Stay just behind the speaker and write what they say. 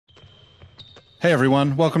Hey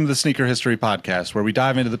everyone, welcome to the Sneaker History Podcast, where we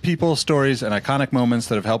dive into the people, stories, and iconic moments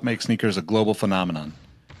that have helped make sneakers a global phenomenon.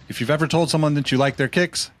 If you've ever told someone that you like their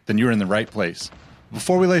kicks, then you're in the right place.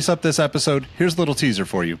 Before we lace up this episode, here's a little teaser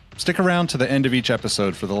for you. Stick around to the end of each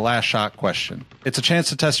episode for the last shot question. It's a chance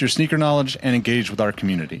to test your sneaker knowledge and engage with our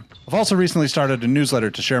community. I've also recently started a newsletter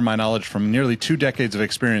to share my knowledge from nearly 2 decades of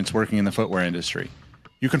experience working in the footwear industry.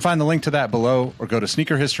 You can find the link to that below or go to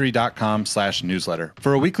sneakerhistory.com/newsletter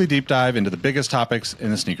for a weekly deep dive into the biggest topics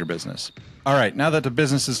in the sneaker business. All right, now that the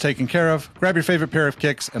business is taken care of, grab your favorite pair of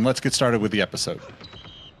kicks and let's get started with the episode.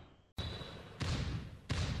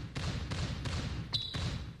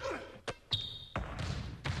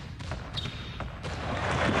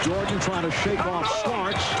 Jordan trying to shake off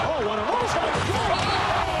Starks. Oh, what a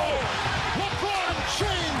LeBron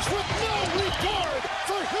James with no regard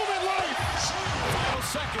for human life. Final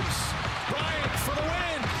seconds. Bryant for the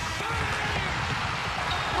win. Bang!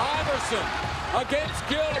 Iverson against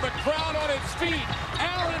Gill. The crowd on its feet.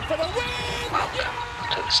 Allen for the win.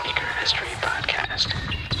 To the Sneaker History Podcast.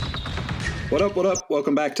 What up, what up?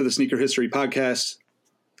 Welcome back to the Sneaker History Podcast.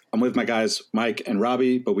 I'm with my guys, Mike and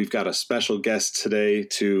Robbie, but we've got a special guest today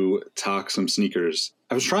to talk some sneakers.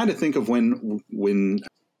 I was trying to think of when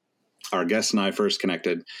our guest and I first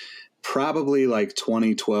connected. Probably like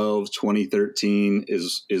 2012, 2013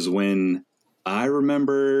 is when I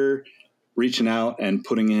remember reaching out and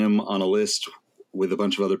putting him on a list with a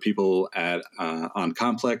bunch of other people at on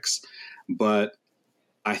Complex. But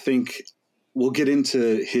I think we'll get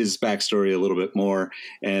into his backstory a little bit more,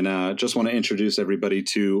 and just want to introduce everybody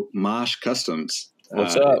to Mosh Customs.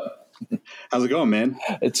 What's up? How's it going, man?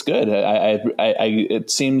 It's good. It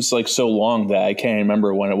seems like so long that I can't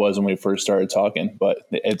remember when it was when we first started talking, but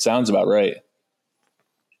it sounds about right.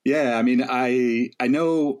 Yeah, I mean, I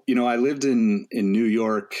know, I lived in New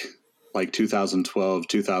York like 2012,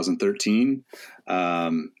 2013.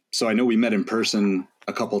 So I know we met in person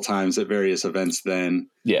a couple times at various events then.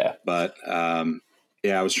 Yeah. But I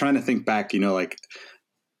was trying to think back, like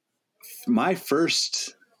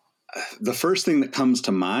the first thing that comes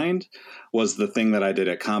to mind was the thing that I did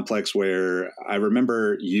at Complex, where I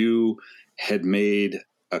remember you had made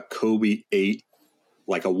a Kobe 8,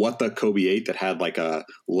 like a What the Kobe 8 that had like a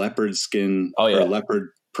leopard skin or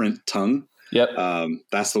leopard print tongue. Yep.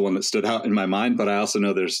 That's the one that stood out in my mind, but I also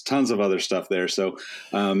know there's tons of other stuff there. So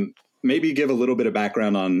maybe give a little bit of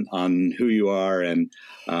background on who you are and,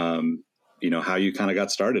 how you kind of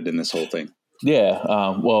got started in this whole thing. Yeah.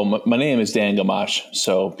 Well, my name is Dan Gamache.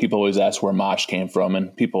 So people always ask where Mosh came from,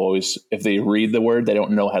 and people always, if they read the word, they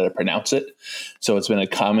don't know how to pronounce it. So it's been a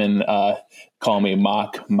common, call me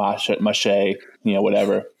Mock, Mache,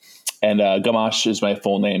 whatever. And Gamache is my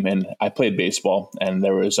full name, and I played baseball, and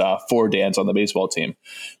there was 4 Dans on the baseball team.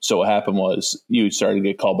 So what happened was you started to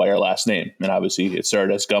get called by your last name, and obviously it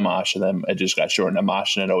started as Gamache, and then it just got shortened to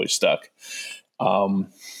Mosh, and it always stuck. I've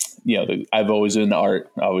always been into art.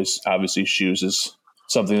 Obviously shoes is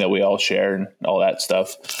something that we all share and all that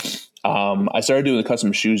stuff. I started doing the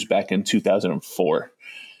custom shoes back in 2004.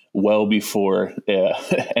 Well before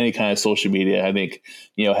any kind of social media. I think,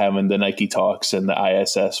 having the Nike Talks and the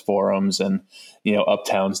ISS forums and,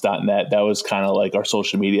 uptowns.net, that was kind of like our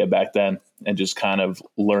social media back then, and just kind of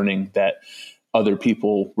learning that other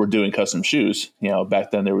people were doing custom shoes.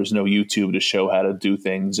 Back then there was no YouTube to show how to do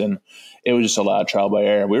things, and it was just a lot of trial by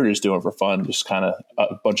error. We were just doing it for fun, just kind of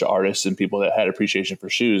a bunch of artists and people that had appreciation for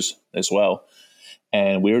shoes as well.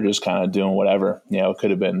 And we were just kind of doing whatever, it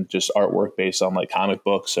could have been just artwork based on like comic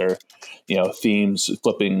books or, themes,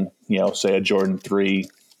 flipping, say a Jordan 3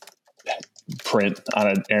 print on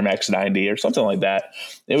an Air Max 90 or something like that.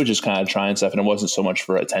 It was just kind of trying stuff, and it wasn't so much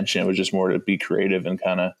for attention. It was just more to be creative and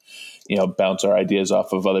kind of, bounce our ideas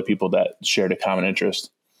off of other people that shared a common interest.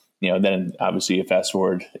 Then obviously you fast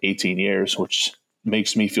forward 18 years, which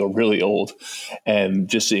makes me feel really old, and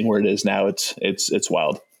just seeing where it is now, it's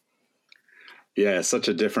wild. Yeah, such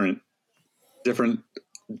a different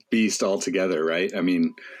beast altogether, right? I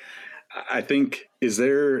mean, I think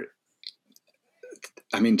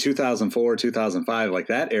 2004, 2005, like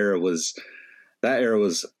that era was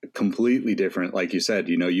completely different. Like you said,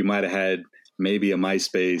 you might have had maybe a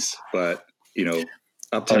MySpace, but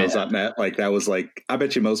uptowns.net, like that was like, I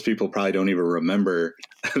bet you most people probably don't even remember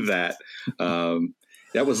that.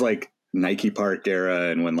 That was like Nike Park era,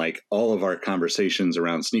 and when like all of our conversations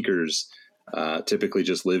around sneakers typically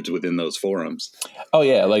just lived within those forums. Oh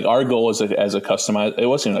yeah. Like our goal as a customizer, it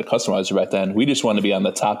wasn't even a customizer back then. We just wanted to be on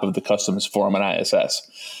the top of the customs forum on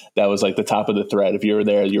ISS. That was like the top of the thread. If you were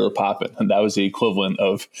there, you were popping. And that was the equivalent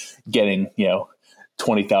of getting,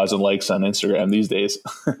 20,000 likes on Instagram these days.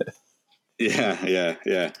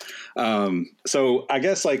 Yeah. So I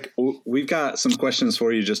guess like we've got some questions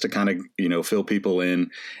for you just to kind of, fill people in.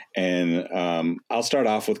 And I'll start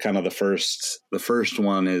off with kind of the first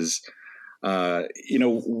one is,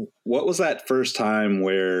 what was that first time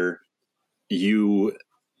where you,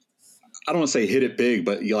 I don't want to say hit it big,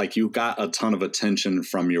 but you got a ton of attention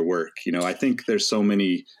from your work. I think there's so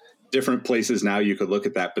many different places now you could look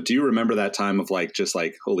at that, but do you remember that time of just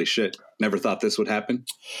holy shit, never thought this would happen?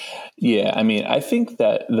 Yeah. I mean, I think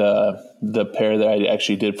that the pair that I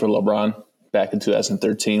actually did for LeBron back in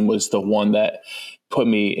 2013 was the one that put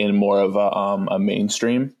me in more of a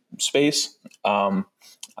mainstream space. I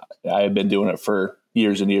had been doing it for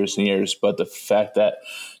years and years and years, but the fact that,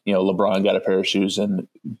 LeBron got a pair of shoes and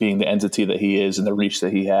being the entity that he is and the reach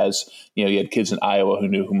that he has, he had kids in Iowa who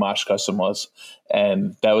knew who Mosh Custom was.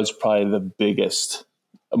 And that was probably the biggest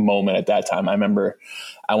moment at that time. I remember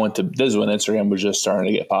this is when Instagram was just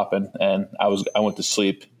starting to get popping, and I went to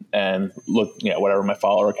sleep and looked, whatever my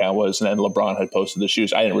follower account was. And then LeBron had posted the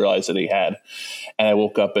shoes. I didn't realize that he had, and I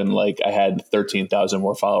woke up and I had 13,000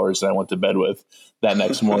 more followers than I went to bed with that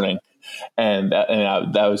next morning.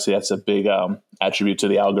 That's a big attribute to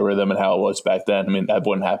the algorithm and how it was back then. I mean, that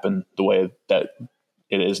wouldn't happen the way that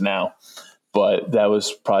it is now, but that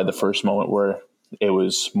was probably the first moment where it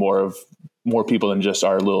was more people than just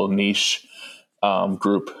our little niche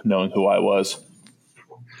group knowing who I was.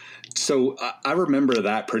 So I remember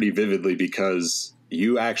that pretty vividly because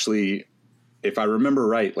you actually, if I remember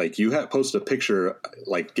right, you had posted a picture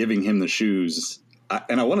giving him the shoes.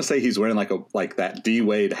 And I want to say he's wearing that D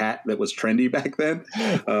Wade hat that was trendy back then.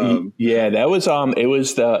 Yeah, that was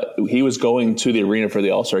he was going to the arena for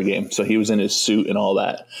the All-Star game, so he was in his suit and all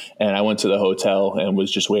that. And I went to the hotel and was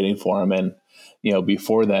just waiting for him. And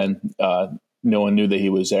before then, no one knew that he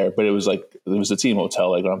was there. But it was a team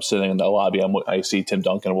hotel. When I'm sitting in the lobby, I see Tim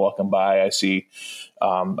Duncan walking by. I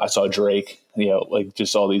saw Drake.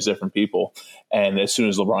 Just all these different people. And as soon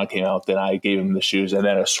as LeBron came out, then I gave him the shoes, and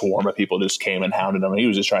then a swarm of people just came and hounded him. And he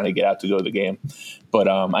was just trying to get out to go to the game. But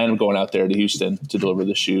I ended up going out there to Houston to deliver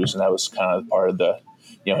the shoes, and that was kind of part of the,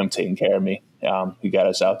 him taking care of me. He got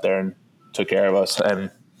us out there and took care of us,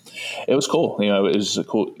 and it was cool. It was a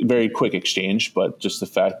cool, very quick exchange, but just the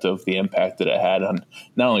fact of the impact that it had on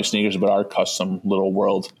not only sneakers but our custom little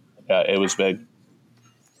world, it was big.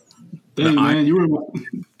 Dang, man, you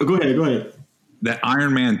were. Go ahead. That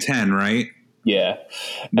Iron Man 10, right? Yeah.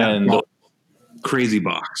 And crazy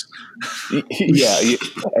box. Yeah.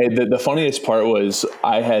 The funniest part was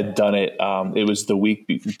I had done it. It was the week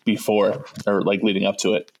before or leading up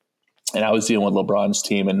to it. And I was dealing with LeBron's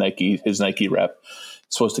team and his Nike rep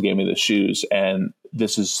supposed to give me the shoes. And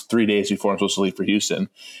this is 3 days before I'm supposed to leave for Houston.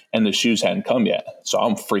 And the shoes hadn't come yet. So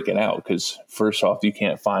I'm freaking out because first off, you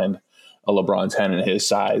can't find a LeBron 10 in his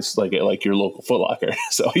size, like your local Foot Locker.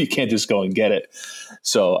 So you can't just go and get it.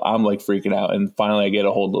 So I'm freaking out. And finally I get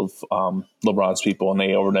a hold of LeBron's people, and they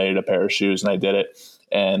overnighted a pair of shoes, and I did it.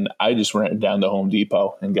 And I just ran down to Home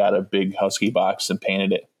Depot and got a big Husky box and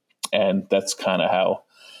painted it. And that's kind of how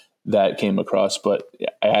that came across. But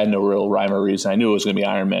I had no real rhyme or reason. I knew it was going to be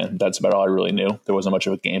Iron Man. That's about all I really knew. There wasn't much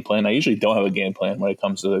of a game plan. I usually don't have a game plan when it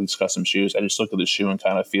comes to these custom shoes. I just look at the shoe and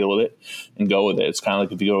kind of feel with it and go with it. It's kind of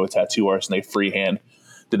like if you go to a tattoo artist and they freehand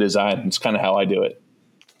the design. It's kind of how I do it.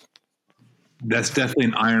 That's definitely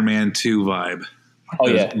an Iron Man 2 vibe. Oh,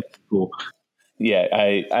 yeah. Cool. Yeah,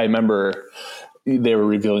 I remember they were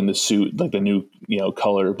revealing the suit, the new,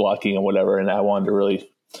 color blocking and whatever, and I wanted to really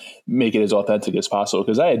make it as authentic as possible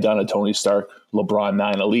because I had done a Tony Stark LeBron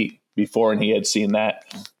 9 Elite before, and he had seen that.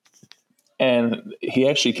 And he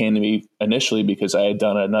actually came to me initially because I had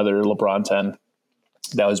done another LeBron 10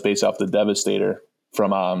 that was based off the Devastator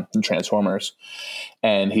from Transformers.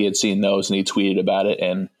 And he had seen those, and he tweeted about it,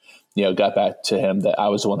 and got back to him that I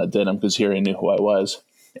was the one that did them because he already knew who I was.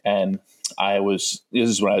 And this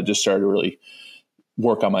is when I just started to really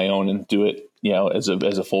work on my own and do it, as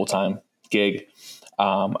a full-time gig.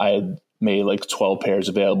 I had made 12 pairs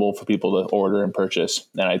available for people to order and purchase.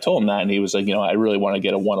 And I told him that, and he was like, I really want to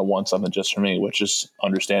get a one-on-one something just for me, which is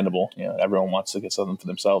understandable. Everyone wants to get something for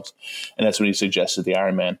themselves. And that's when he suggested the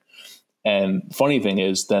Iron Man. And funny thing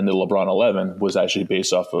is then the LeBron 11 was actually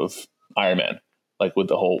based off of Iron Man, with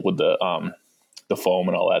the foam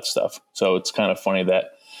and all that stuff. So it's kind of funny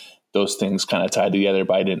that those things kind of tied together,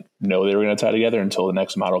 but I didn't know they were going to tie together until the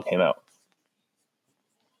next model came out.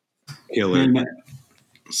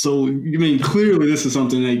 So, clearly this is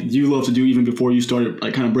something that you love to do even before you started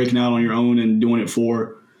kind of breaking out on your own and doing it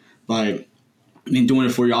for doing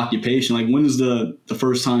it for your occupation. When is the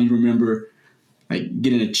first time you remember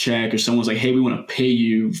getting a check or someone's like, hey, we want to pay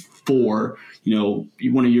you for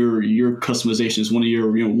one of your customizations, one of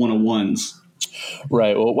your one-on-ones?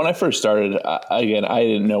 Right. Well, when I first started, I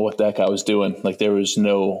didn't know what the heck I was doing. Like there was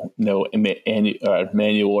no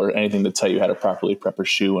manual or anything to tell you how to properly prep a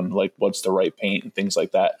shoe and like what's the right paint and things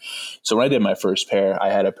like that. So when I did my first pair, I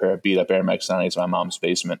had a pair of beat up Air Max 90s in my mom's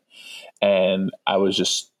basement, and I was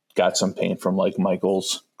just got some paint from like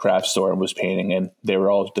Michael's craft store and was painting, and they were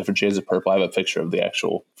all different shades of purple. I have a picture of the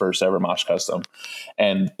actual first ever Mosh Custom,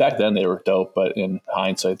 and back then they were dope, but in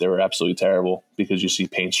hindsight they were absolutely terrible because you see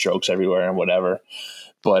paint strokes everywhere and whatever.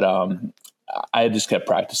 But I just kept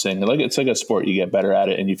practicing. Like it's like a sport, you get better at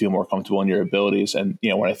it and you feel more comfortable in your abilities. And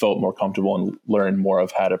when I felt more comfortable and learned more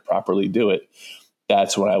of how to properly do it,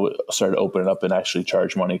 that's when I started opening up and actually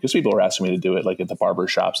charge money, because people were asking me to do it like at the barber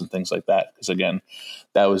shops and things like that. Because again,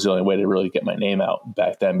 that was the only way to really get my name out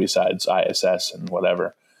back then, besides ISS and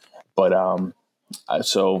whatever. But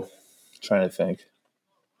so trying to think,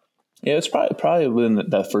 yeah, it's probably within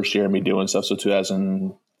that first year of me doing stuff. So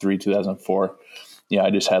 2003, 2004, I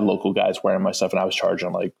just had local guys wearing my stuff, and I was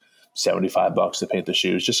charging like $75 to paint the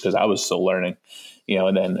shoes just because I was still learning.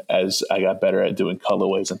 And then as I got better at doing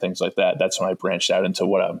colorways and things like that, that's when I branched out into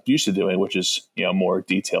what I'm used to doing, which is, more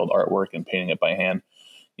detailed artwork and painting it by hand,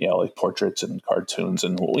 like portraits and cartoons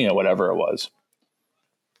and, whatever it was.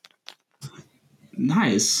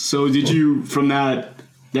 Nice. So did you, from that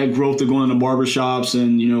growth of going into barbershops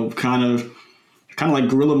and, kind of like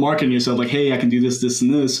guerrilla marketing yourself, like, hey, I can do this, this,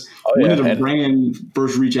 and this. When did a brand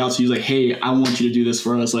first reach out to you, like, hey, I want you to do this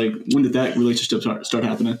for us? Like, when did that relationship start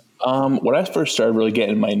happening? When I first started really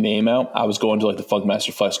getting my name out, I was going to like the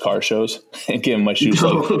Funkmaster Flex car shows and giving my shoes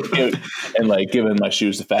giving my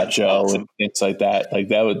shoes to Fat Joe and things like that. Like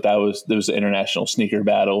there was an international sneaker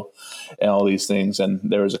battle and all these things, and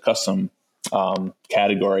there was a custom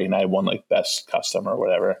category, and I won like best custom or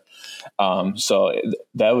whatever. So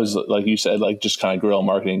that was, like you said, like just kind of guerrilla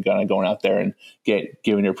marketing, kind of going out there and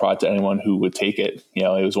giving your product to anyone who would take it. It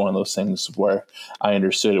was one of those things where I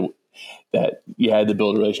understood that you had to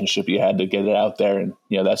build a relationship, you had to get it out there, and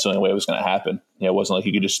that's the only way it was going to happen. It wasn't like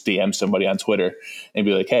you could just DM somebody on Twitter and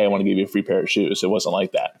be like, hey, I want to give you a free pair of shoes. It wasn't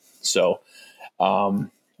like that. So I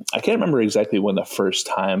can't remember exactly when the first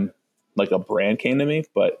time like a brand came to me,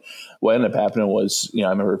 but what ended up happening was, I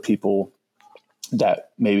remember people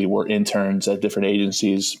that maybe were interns at different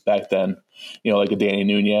agencies back then, like a Danny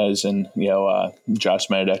Nunez and, Josh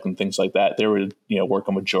Menedek and things like that. They were,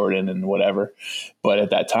 working with Jordan and whatever. But at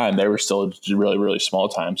that time, they were still really, really small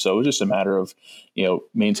time. So it was just a matter of,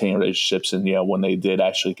 maintaining relationships. And, when they did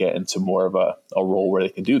actually get into more of a role where they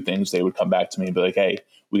could do things, they would come back to me and be like, hey,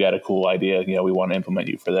 we got a cool idea. We want to implement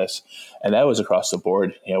you for this. And that was across the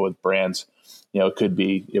board, with brands.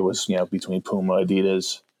 It was between Puma,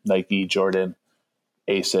 Adidas, Nike, Jordan,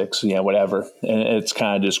 ASICS, whatever. And it's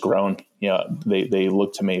kind of just grown. They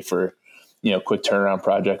look to me for, quick turnaround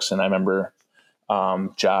projects. And I remember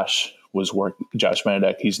Josh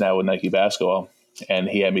Menedek, he's now with Nike Basketball, and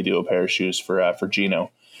he had me do a pair of shoes for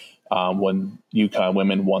Gino when UConn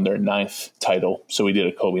women won their 9th title. So we did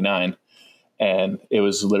a Kobe 9. And it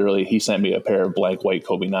was literally, he sent me a pair of blank white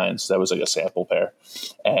Kobe 9s. That was like a sample pair.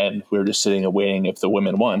 And we were just sitting and waiting if the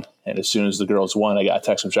women won. And as soon as the girls won, I got a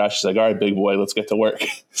text from Josh. He's like, all right, big boy, let's get to work.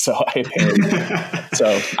 So I painted,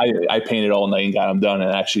 I painted all night and got them done,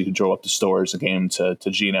 and actually drove up to stores and gave them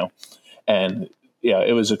to Gino. And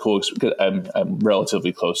it was a cool experience. I'm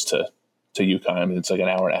relatively close to UConn. I mean, it's like an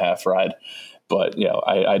hour and a half ride. But,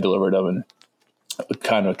 I delivered them. And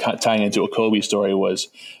kind of tying into a Kobe story was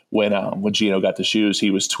when Gino got the shoes,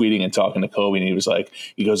 he was tweeting and talking to Kobe, and he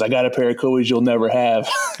goes, I got a pair of Kobe's you'll never have,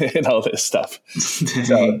 and all this stuff.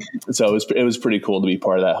 So it was pretty cool to be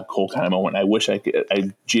part of that cool kind of moment. I wish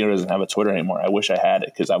Gino doesn't have a Twitter anymore. I wish I had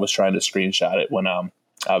it, because I was trying to screenshot it when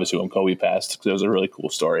obviously when Kobe passed, because it was a really cool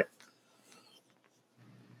story.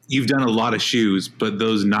 You've done a lot of shoes, but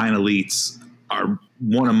those 9 Elites are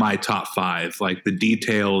one of my top 5. Like the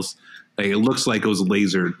details, like it looks like it was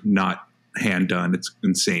lasered, not hand done. It's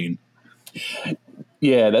insane.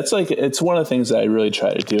 Yeah, it's one of the things that I really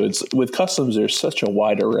try to do. It's with customs, there's such a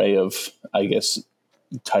wide array of, I guess,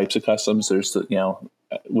 types of customs. There's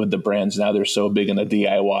with the brands now, they're so big in the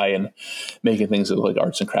DIY and making things that look like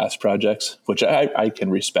arts and crafts projects, which I can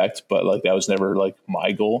respect, but like that was never like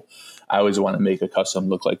my goal. I always want to make a custom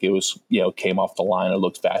look like it was, came off the line or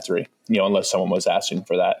looked factory, unless someone was asking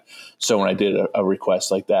for that. So when I did a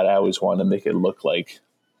request like that, I always wanted to make it look like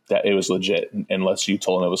that it was legit. Unless you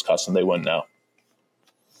told them it was custom, they wouldn't know.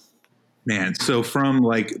 Man, so from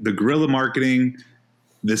like the guerrilla marketing,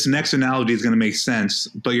 this next analogy is going to make sense,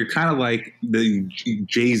 but you're kind of like the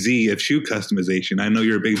Jay-Z of shoe customization. I know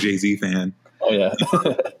you're a big Jay-Z fan. Oh, yeah.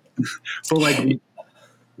 But like,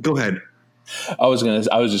 go ahead. I was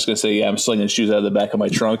just gonna say, yeah, I'm slinging shoes out of the back of my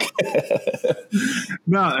trunk.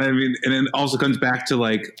 No, I mean, and it also comes back to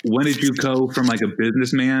like, when did you go from like a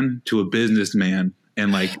businessman to a businessman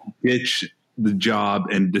and like ditch the job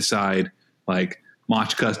and decide like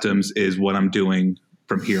Mach Customs is what I'm doing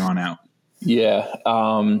from here on out? Yeah.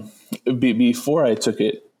 Before I took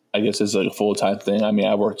it, I guess, as like a full-time thing. I mean,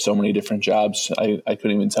 I worked so many different jobs. I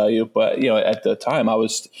couldn't even tell you, but, you know, at the time I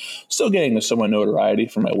was still getting somewhat notoriety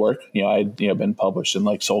for my work. You know, I'd, you know, been published in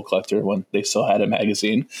like Soul Collector when they still had a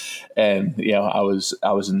magazine, and, you know, I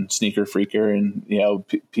was in Sneaker Freaker, and, you know,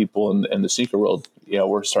 people in the sneaker world, you know,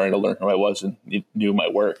 were starting to learn who I was and knew my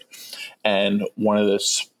work. And one of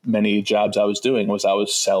the many jobs I was doing was I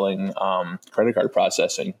was selling credit card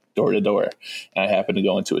processing door to door. And I happened to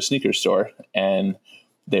go into a sneaker store, and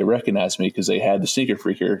they recognized me because they had the Sneaker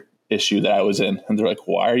Freaker issue that I was in. And they're like,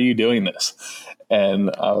 "Why are you doing this?"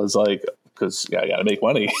 And I was like, "Because I got to make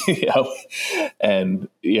money." You know? And,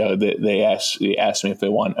 you know, they asked me if I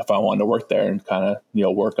wanted to work there and kind of, you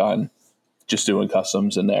know, work on just doing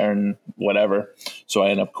customs in there and whatever. So I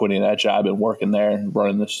ended up quitting that job and working there and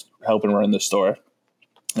helping run the store.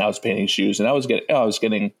 And I was painting shoes, and I was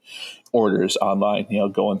getting orders online, you know,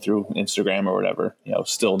 going through Instagram or whatever, you know,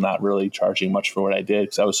 still not really charging much for what I did,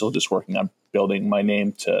 because I was still just working on building my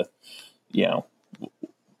name to, you know,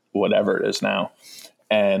 whatever it is now.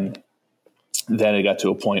 And then it got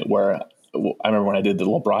to a point where I remember when I did the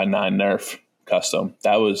LeBron 9 Nerf custom,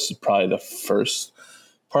 that was probably the first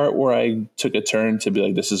part where I took a turn to be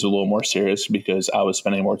like, this is a little more serious, because I was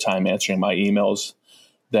spending more time answering my emails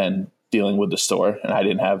than dealing with the store, and I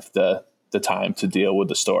didn't have the time to deal with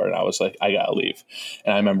the store. And I was like, I gotta leave.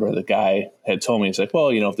 And I remember the guy had told me, he's like,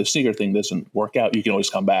 well, you know, if the sneaker thing doesn't work out, you can always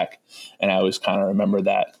come back. And I always kind of remember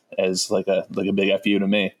that as like a big FU to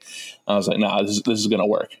me. I was like, nah, this is gonna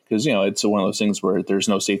work, because, you know, it's one of those things where there's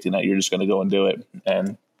no safety net. You're just gonna go and do it.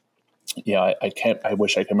 And, you know, I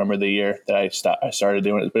wish I could remember the year that I started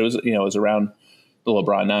doing it, but it was, you know, it was around the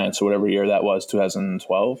LeBron 9, so whatever year that was,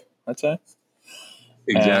 2012, I'd say.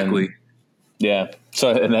 Exactly. And, yeah.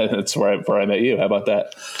 So, and that's where I met you. How about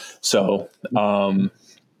that? So,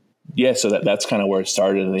 yeah, so that's kind of where it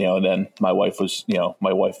started, you know. And then my wife was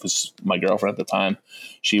my girlfriend at the time.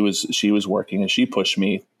 She was working, and she pushed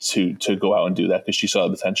me to go out and do that, because she saw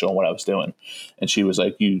the potential in what I was doing. And she was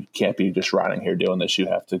like, you can't be just riding here doing this. You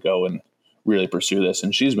have to go and really pursue this.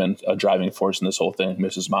 And she's been a driving force in this whole thing,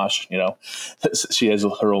 Mrs. Mosh. You know, she has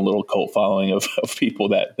her own little cult following of people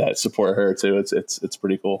that support her too. It's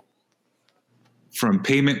pretty cool. From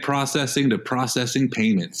payment processing to processing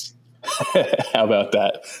payments. How about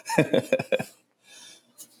that?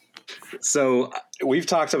 So we've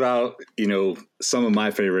talked about, you know, some of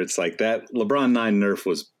my favorites, like that LeBron 9 Nerf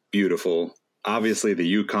was beautiful. Obviously the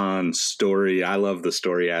Yukon story. I love the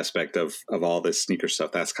story aspect of all this sneaker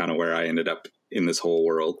stuff. That's kind of where I ended up in this whole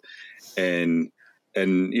world. And,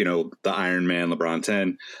 you know, the Iron Man, LeBron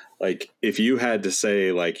 10, like if you had to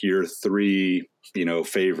say like your 3, you know,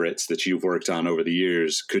 favorites that you've worked on over the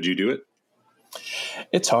years, could you do it?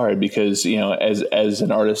 It's hard because, you know, as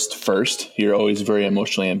an artist first, you're always very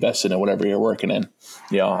emotionally invested in whatever you're working in.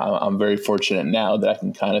 You know, I'm very fortunate now that I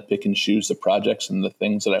can kind of pick and choose the projects and the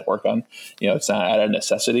things that I work on. You know, it's not out of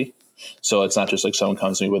necessity. So it's not just like someone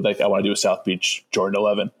comes to me with like, I want to do a South Beach Jordan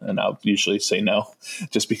 11, and I'll usually say no,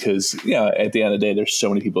 just because, you know, at the end of the day, there's so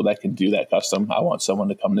many people that can do that custom. I want someone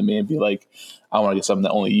to come to me and be like, I want to get something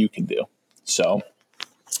that only you can do. So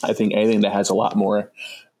I think anything that has a lot more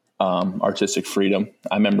artistic freedom.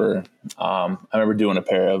 I remember doing a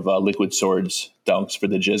pair of Liquid Swords dunks for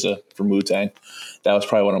the Jizza from Wu-Tang. That was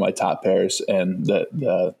probably one of my top pairs. And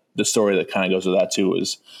the story that kind of goes with that too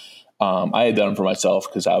is I had done them for myself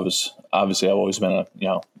because I've always been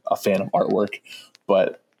a fan of artwork,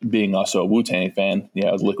 but being also a Wu-Tang fan, you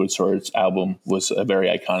know, Liquid Swords album was a very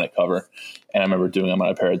iconic cover. And I remember doing them on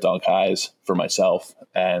a pair of Dunk Highs for myself,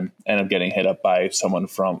 and ended up getting hit up by someone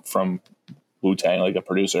from Wu-Tang, like a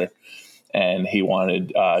producer. And he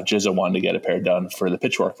Jizza wanted to get a pair done for the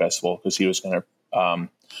Pitchfork Festival because he was going to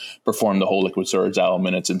perform the whole Liquid Swords album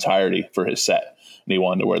in its entirety for his set. And he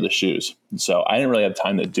wanted to wear the shoes. So I didn't really have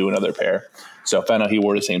time to do another pair. So I found out he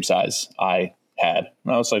wore the same size I had.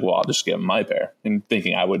 And I was like, well, I'll just give him my pair. And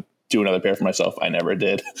thinking I would do another pair for myself, I never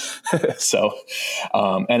did. So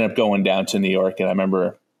ended up going down to New York, and I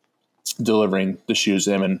remember delivering the shoes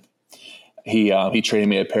to him, and he traded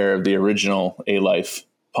me a pair of the original A-Life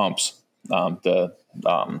pumps, the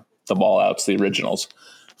ball outs, the originals,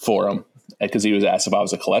 for him, because he was asked if I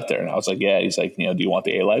was a collector, and I was like, yeah. He's like, you know, do you want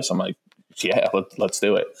the A-Lives? I'm like, yeah, let's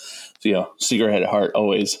do it. So, you know, sneakerhead at heart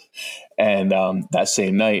always. And that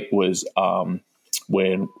same night was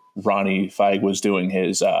when Ronnie Feig was doing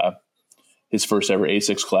his first ever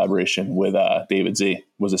ASICS collaboration with David Z.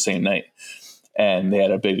 Was the same night. And they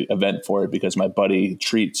had a big event for it because my buddy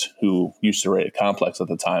Treats, who used to write at Complex at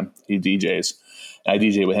the time, he DJs. I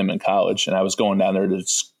DJed with him in college, and I was going down there to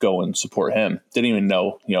just go and support him. Didn't even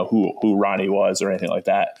know, who Ronnie was or anything like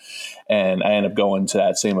that. And I ended up going to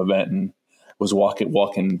that same event and was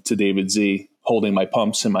walking to David Z, holding my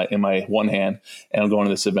pumps in my one hand, and I'm going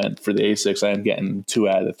to this event for the ASICS. I am getting 2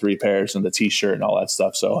 out of the 3 pairs and the T-shirt and all that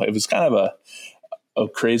stuff. So it was kind of a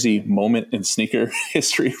crazy moment in sneaker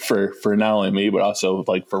history for not only me, but also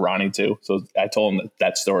like for Ronnie too. So I told him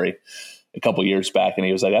that story a couple years back, and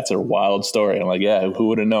he was like, "That's a wild story." I'm like, "Yeah, who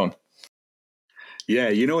would have known?" Yeah.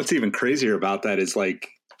 What's even crazier about that is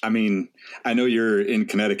like, I mean, I know you're in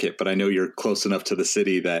Connecticut, but I know you're close enough to the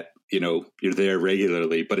city that, you're there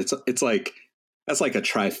regularly, but it's like, that's like a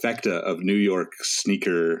trifecta of New York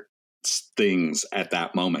sneaker things at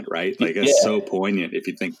that moment, right? Like it's so poignant if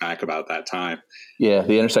you think back about that time. Yeah,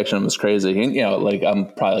 the intersection was crazy, and like I'm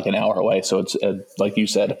probably like an hour away, so it's like you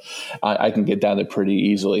said, I can get down there pretty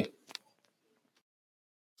easily.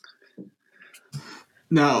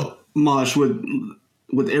 Now, Mosh,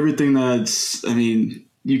 with everything that's, I mean,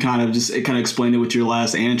 you kind of explained it with your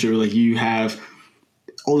last answer. Like you have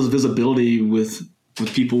all this visibility with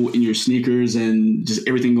people in your sneakers and just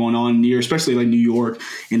everything going on near, especially like New York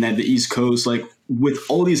and that the East Coast, like with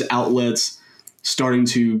all these outlets starting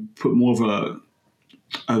to put more of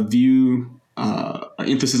a view,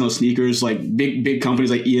 emphasis on sneakers, like big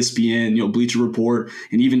companies like ESPN, Bleacher Report,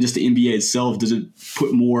 and even just the NBA itself, does it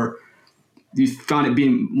put more, do you find it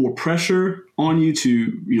being more pressure on you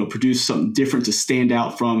to, produce something different to stand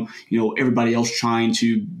out from, everybody else trying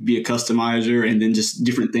to be a customizer and then just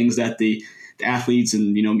different things that the athletes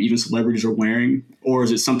and, even celebrities are wearing? Or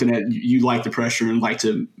is it something that you like the pressure and like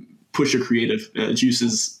to push your creative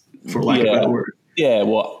juices, for lack of a better word? Yeah,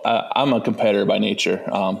 well, I'm a competitor by nature.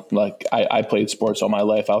 Like I played sports all my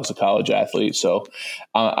life. I was a college athlete. So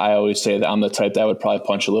I always say that I'm the type that would probably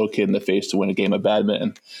punch a little kid in the face to win a game of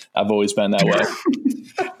badminton. I've always been that way.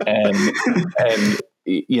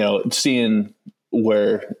 and seeing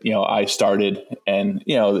where, I started and,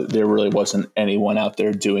 there really wasn't anyone out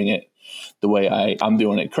there doing it the way I'm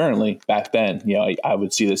doing it currently. Back then, I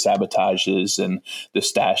would see the Sabotages and the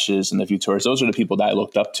Stashes and the Futures. Those are the people that I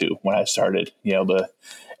looked up to when I started,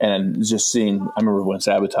 and just seeing, I remember when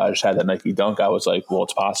Sabotage had that Nike Dunk, I was like, well,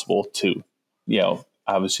 it's possible to,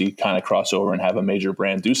 obviously kind of cross over and have a major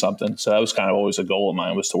brand do something. So that was kind of always a goal of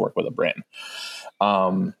mine, was to work with a brand.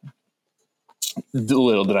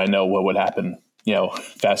 Little did I know what would happen,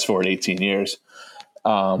 fast forward 18 years.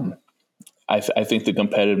 I think the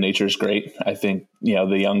competitive nature is great. I think,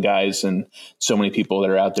 the young guys and so many people that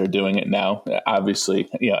are out there doing it now, obviously,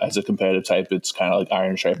 as a competitive type, it's kind of like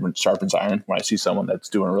iron sharpens iron. When I see someone that's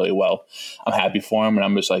doing really well, I'm happy for them. And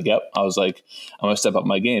I'm just like, yep. I was like, I'm going to step up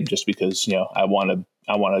my game just because, I want to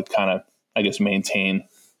kind of, I guess, maintain,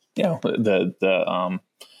 not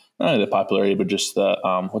only the popularity, but just the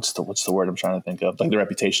what's the word I'm trying to think of? Like the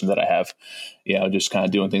reputation that I have, just kind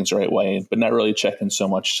of doing things the right way, but not really checking so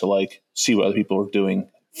much to like see what other people are doing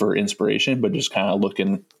for inspiration, but just kind of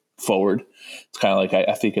looking forward. It's kind of like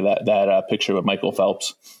I think of that picture of Michael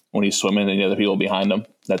Phelps when he's swimming and the other people behind him.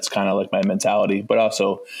 That's kind of like my mentality. But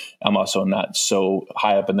also, I'm also not so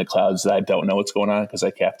high up in the clouds that I don't know what's going on, because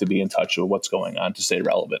I have to be in touch with what's going on to stay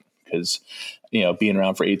relevant. Because being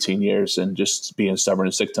around for 18 years and just being stubborn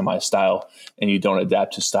and stick to my style, and you don't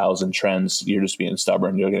adapt to styles and trends, you're just being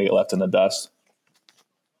stubborn. You're going to get left in the dust.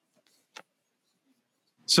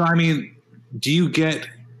 So, I mean, do you get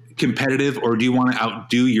competitive, or do you want to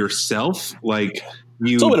outdo yourself? Like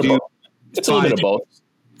It's a little bit of both.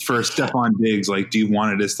 For Stephon Diggs, like, do you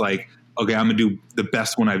want to just like, okay, I'm going to do the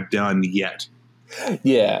best one I've done yet?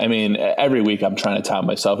 Yeah, I mean, every week I'm trying to top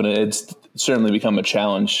myself, and it's certainly become a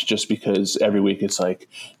challenge just because every week it's like,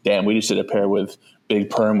 damn, we just did a pair with big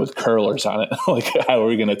perm with curlers on it. Like, how are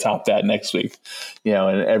we going to top that next week?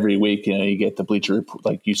 And every week, you get the Bleacher,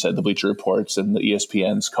 like you said, the Bleacher Reports and the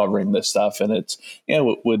ESPNs covering this stuff. And it's,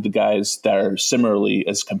 with the guys that are similarly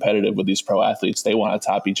as competitive with these pro athletes, they want to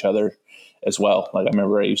top each other as well. Like, I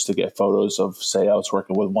remember I used to get photos of, say, I was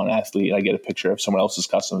working with one athlete and I get a picture of someone else's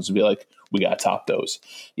customs and be like, we got to top those.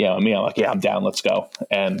 And me, I'm like, yeah, I'm down. Let's go.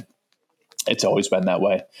 And it's always been that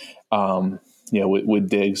way. With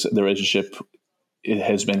Diggs, the relationship, it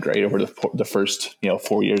has been great over the first,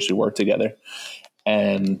 4 years we worked together.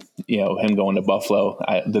 And, him going to Buffalo,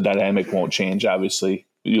 the dynamic won't change. Obviously,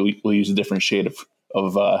 we'll use a different shade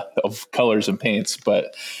of colors and paints,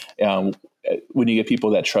 but when you get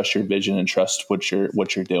people that trust your vision and trust what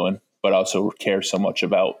you're doing, but also care so much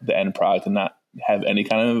about the end product and not have any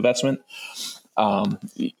kind of investment,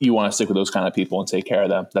 you want to stick with those kind of people and take care of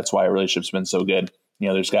them. That's why a relationship's been so good.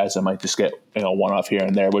 There's guys that might just get, one off here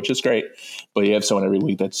and there, which is great, but you have someone every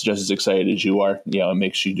week that's just as excited as you are. It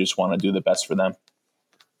makes you just want to do the best for them.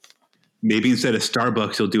 Maybe instead of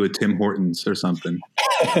Starbucks, he'll do a Tim Hortons or something.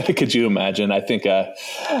 Could you imagine? I think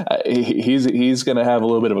he's going to have a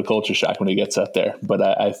little bit of a culture shock when he gets up there. But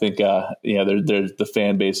I think there's the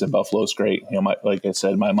fan base in Buffalo is great. Like I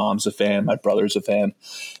said, my mom's a fan, my brother's a fan,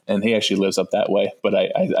 and he actually lives up that way. But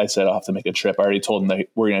I said I'll have to make a trip. I already told him that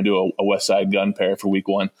we're going to do a West Side Gun pair for week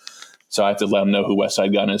 1, so I have to let him know who West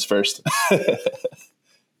Side Gun is first.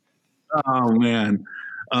 Oh man!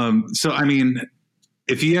 So I mean,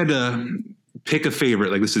 if you had to pick a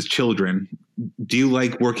favorite, like this is children, do you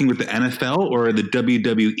like working with the NFL or the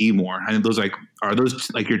WWE more? I mean, are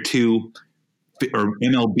those like your two, or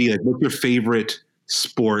MLB? Like, what's your favorite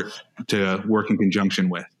sport to work in conjunction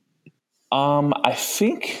with? I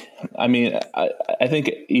think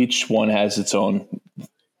each one has its own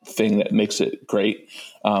thing that makes it great.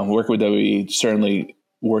 Working with WWE, certainly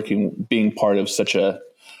being part of such a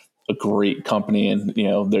great company, and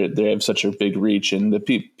they have such a big reach, and the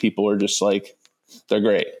people are just like, they're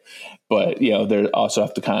great, but they also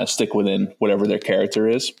have to kind of stick within whatever their character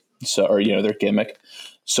is, so, or their gimmick.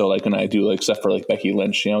 So like when I do like stuff for like Becky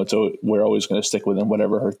Lynch, we're always going to stick within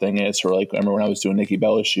whatever her thing is. Or like, remember when I was doing Nikki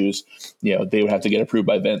Bella's shoes, they would have to get approved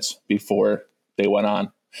by Vince before they went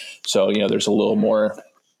on. So there's a little more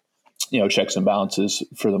checks and balances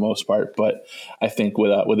for the most part. But I think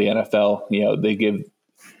with the NFL,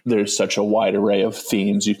 there's such a wide array of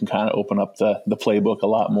themes. You can kind of open up the playbook a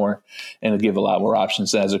lot more and give a lot more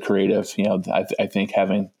options. As a creative, I think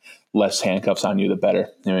having less handcuffs on you, the better.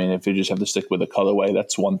 I mean, if you just have to stick with a colorway,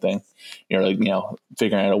 that's one thing. Figuring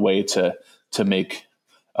out a way to make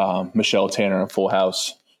Michelle Tanner and Full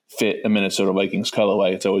House fit a Minnesota Vikings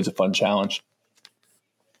colorway. It's always a fun challenge.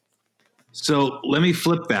 So let me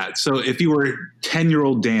flip that. So if you were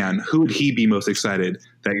 10-year-old Dan, who would he be most excited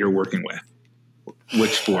that you're working with?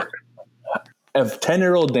 Which sport? If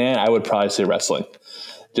 10-year-old Dan, I would probably say wrestling,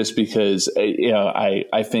 just because,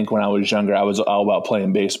 I think when I was younger, I was all about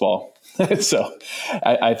playing baseball. So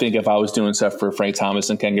I think if I was doing stuff for Frank Thomas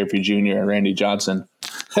and Ken Griffey Jr. and Randy Johnson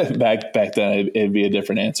back then, it'd be a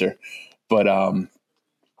different answer. But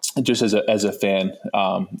just as a fan,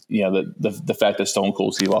 the fact that Stone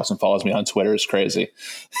Cold Steve Austin follows me on Twitter is crazy.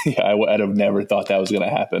 I'd have never thought that was going to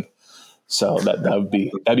happen. So that'd be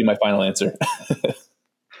my final answer.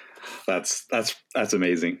 That's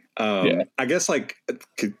amazing. Yeah. I guess like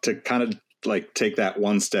to kind of like take that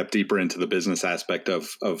one step deeper into the business aspect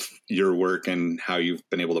of your work and how you've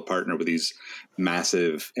been able to partner with these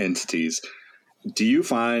massive entities. Do you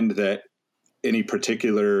find that any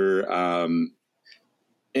particular,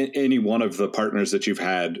 any one of the partners that you've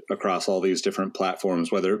had across all these different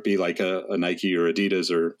platforms, whether it be like a Nike or Adidas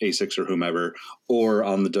or ASICS or whomever, or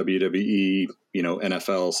on the WWE,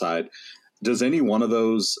 NFL side, does any one of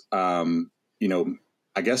those,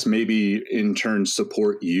 I guess maybe in turn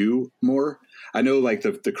support you more? I know like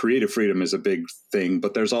the creative freedom is a big thing,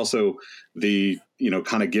 but there's also the,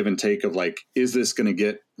 kind of give and take of like, is this going to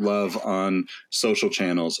get love on social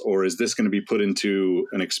channels, or is this going to be put into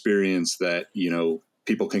an experience that,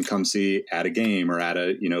 people can come see at a game or at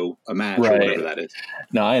a match, right, or whatever that is?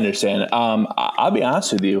 No, I understand. I'll be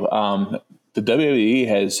honest with you. The WWE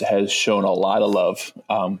has shown a lot of love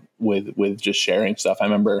with just sharing stuff. I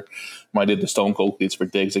remember when I did the Stone Cold cleats for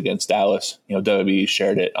Diggs against Dallas, WWE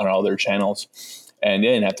shared it on all their channels, and they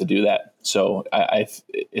didn't have to do that. So I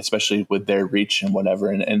especially with their reach and whatever,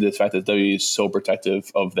 and the fact that WWE is so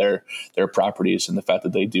protective of their properties, and the fact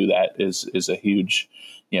that they do that is a huge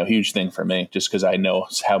thing for me, just because I know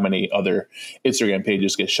how many other Instagram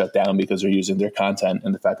pages get shut down because they're using their content,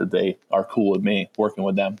 and the fact that they are cool with me working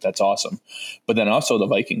with them, that's awesome. But then also the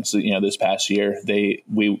Vikings, this past year,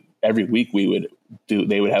 every week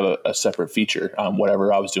they would have a separate feature on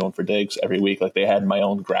whatever I was doing for Diggs every week. Like they had my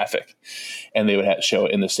own graphic, and they would have show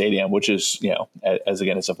it in the stadium, which is, as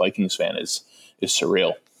a Vikings fan, is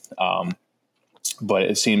surreal. But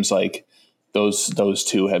it seems like those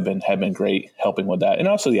two have been great helping with that. And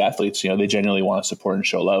also the athletes, they genuinely want to support and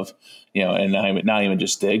show love, and not even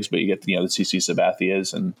just Diggs, but you get, the CC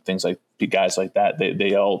Sabathias and things like guys like that.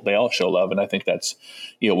 They all show love. And I think that's,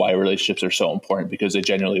 why relationships are so important, because they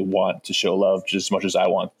genuinely want to show love just as much as I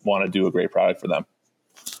want to do a great product for them.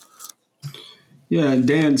 Yeah. And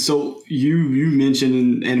Dan, so you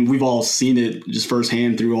mentioned, and we've all seen it just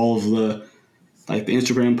firsthand through all of like the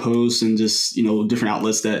Instagram posts and just, different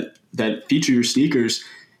outlets that feature your sneakers,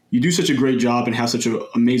 you do such a great job and have such an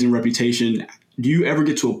amazing reputation. Do you ever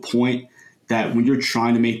get to a point that when you're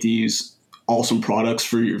trying to make these awesome products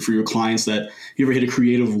for your clients that you ever hit a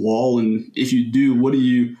creative wall? And if you do, what do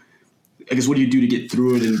you do to get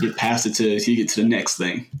through it and get past it to get to the next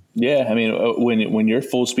thing? Yeah. I mean, when you're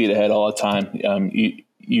full speed ahead all the time,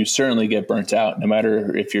 you certainly get burnt out, no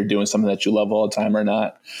matter if you're doing something that you love all the time or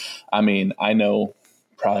not. I mean, I know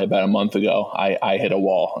probably about a month ago, I hit a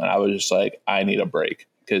wall and I was just like, I need a break,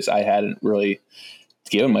 because I hadn't really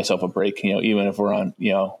given myself a break. Even if we're on,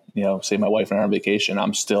 say my wife and I are on vacation,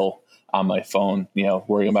 I'm still on my phone,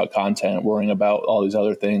 worrying about content, worrying about all these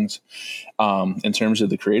other things. In terms of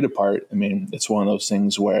the creative part, I mean, it's one of those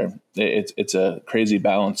things where it's a crazy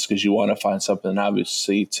balance, because you want to find something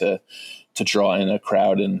obviously to draw in a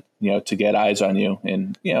crowd and, to get eyes on you.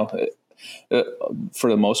 And, for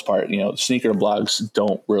the most part, sneaker blogs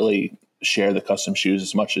don't really share the custom shoes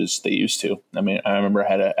as much as they used to. I mean, I remember I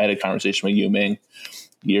had a conversation with Yu Ming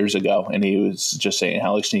years ago, and he was just saying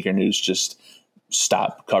how like Sneaker News just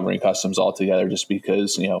stopped covering customs altogether, just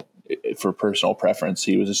because, for personal preference,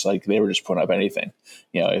 he was just like, they were just putting up anything.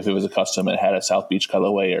 If it was a custom and had a South Beach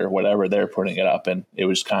colorway or whatever, they're putting it up, and it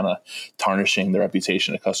was kind of tarnishing the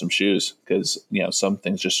reputation of custom shoes, because, some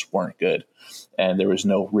things just weren't good and there was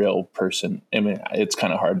no real person. I mean, it's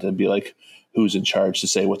kind of hard to be like, who's in charge to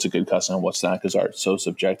say what's a good custom and what's not, because art's so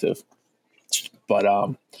subjective. But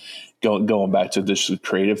going back to this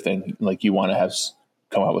creative thing, like you want to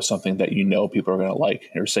come out with something that people are going to like.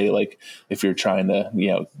 Or say, like, if you're trying to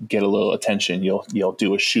get a little attention, you'll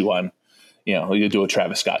do a shoe on, you'll do a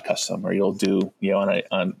Travis Scott custom, or you'll do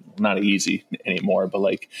on not easy anymore, but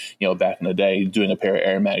like back in the day, doing a pair of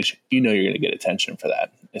Air Mags, you're going to get attention for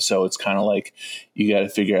that. And so it's kind of like you got to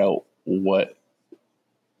figure out what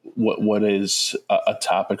is a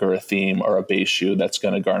topic or a theme or a base shoe that's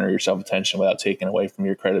going to garner yourself attention without taking away from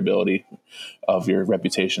your credibility of your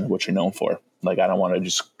reputation, what you're known for. Like, I don't want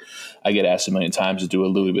to I get asked a million times to do a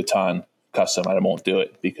Louis Vuitton custom. I won't do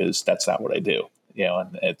it, because that's not what I do,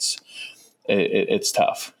 and it's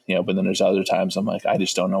tough, but then there's other times I'm like, I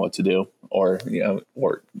just don't know what to do, or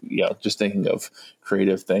just thinking of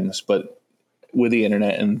creative things. But with the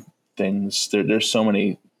internet and things, there's so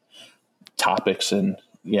many topics and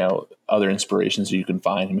other inspirations that you can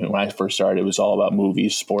find. I mean, when I first started, it was all about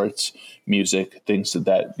movies, sports, music, things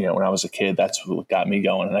that when I was a kid, that's what got me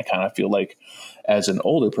going. And I kind of feel like, as an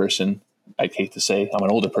older person, I hate to say I'm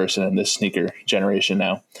an older person in this sneaker generation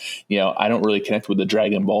now, I don't really connect with the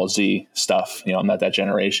Dragon Ball Z stuff. I'm not that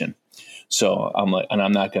generation. So I'm like, and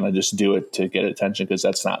I'm not going to just do it to get attention, because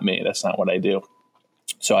that's not me. That's not what I do.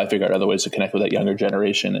 So I figured out other ways to connect with that younger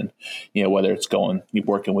generation, and, whether it's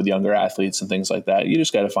working with younger athletes and things like that, you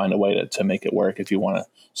just got to find a way to make it work if you want to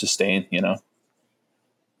sustain, Yeah,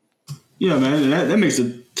 man, that makes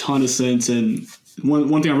a ton of sense. And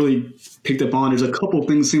one thing I really picked up on, there's a couple of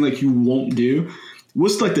things seem like you won't do.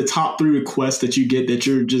 What's like the top 3 requests that you get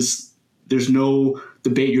that there's no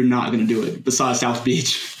debate you're not going to do it, besides South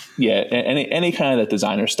Beach? Yeah, any kind of that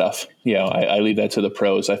designer stuff, I leave that to the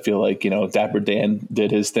pros. I feel like, Dapper Dan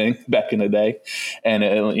did his thing back in the day, and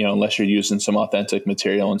unless you're using some authentic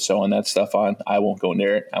material and sewing that stuff on, I won't go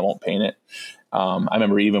near it. I won't paint it. I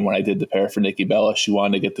remember even when I did the pair for Nikki Bella, she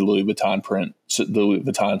wanted to get the Louis Vuitton print, the Louis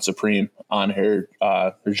Vuitton Supreme on her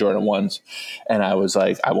Jordan 1s. And I was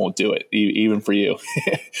like, I won't do it, even for you.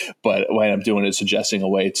 But what I'm doing is suggesting a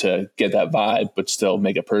way to get that vibe, but still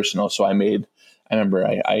make it personal. So I remember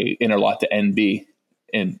I interlocked the NB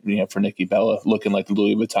and for Nikki Bella, looking like the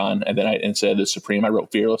Louis Vuitton, and then instead of the Supreme, I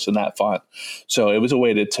wrote Fearless in that font. So it was a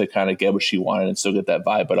way to kind of get what she wanted and still get that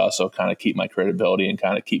vibe, but also kind of keep my credibility and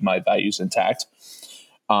kind of keep my values intact.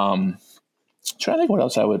 Trying to think what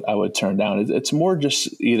else I would turn down. It's more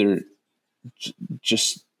just either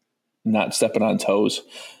just not stepping on toes,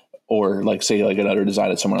 or like, say, like another design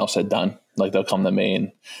that someone else had done. Like, they'll come to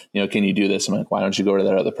me and, can you do this? I'm like, why don't you go to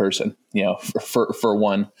that other person? For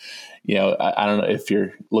one, I don't know, if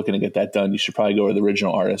you're looking to get that done, you should probably go to the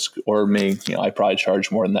original artist or me. I probably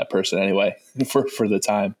charge more than that person anyway for the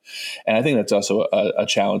time. And I think that's also a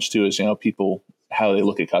challenge too, is, people, how they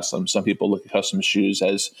look at customs. Some people look at custom shoes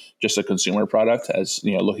as just a consumer product, as,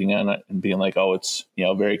 looking at it and being like, oh, it's,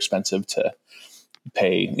 very expensive to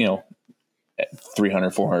pay,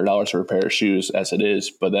 $300, $400 for a pair of shoes as it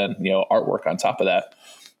is. But then, artwork on top of that,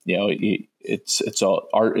 it's all,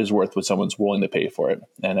 art is worth what someone's willing to pay for it.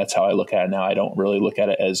 And that's how I look at it now. I don't really look at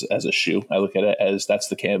it as a shoe. I look at it as that's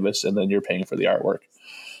the canvas, and then you're paying for the artwork.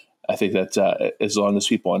 I think that as long as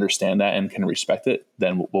people understand that and can respect it,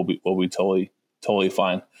 then we'll be totally totally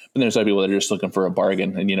fine. But there's other people that are just looking for a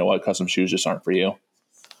bargain, and you know what, custom shoes just aren't for you.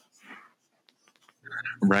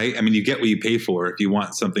 Right? I mean, you get what you pay for. If you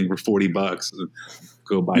want something for $40,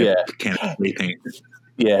 go buy a can of spray paint.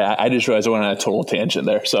 Yeah, I just realized I went on a total tangent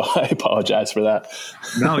there, so I apologize for that.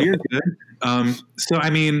 No, you're good. So,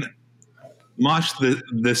 I mean, Mosh,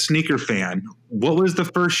 the sneaker fan, what was the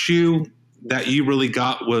first shoe that you really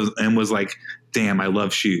got was like, damn, I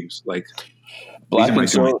love shoes? Like black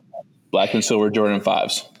and silver Jordan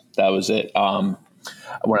 5s. That was it.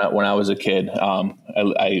 When I was a kid,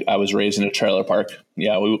 I was raised in a trailer park.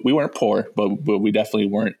 Yeah, we weren't poor, but we definitely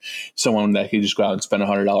weren't someone that could just go out and spend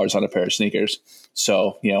 $100 on a pair of sneakers.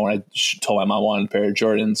 So, you know, when I told my mom I wanted a pair of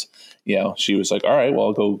Jordans, you know, she was like, all right,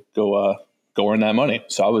 well, go earn that money.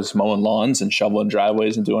 So I was mowing lawns and shoveling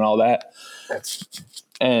driveways and doing all that.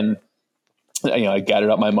 And, you know, I gathered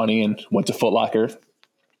up my money and went to Foot Locker,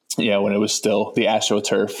 you know, when it was still the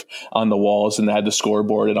AstroTurf on the walls and they had the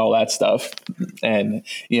scoreboard and all that stuff. And,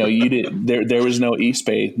 you know, there was no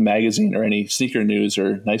Eastbay magazine or any sneaker news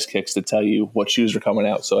or Nice Kicks to tell you what shoes were coming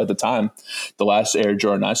out. So at the time, the last Air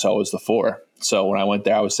Jordan I saw was the 4. So when I went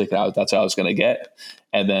there, I was thinking that's how I was going to get.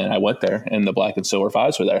 And then I went there and the black and silver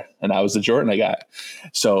 5s were there. And that was the Jordan I got.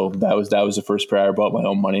 So that was the first pair I bought my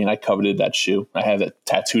own money. And I coveted that shoe. I have it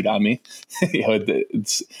tattooed on me. You know,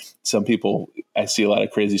 it's some people, I see a lot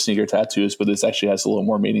of crazy sneaker tattoos, but this actually has a little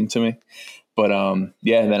more meaning to me. But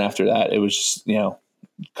yeah, and then after that, it was just, you know,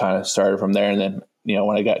 kind of started from there. And then, you know,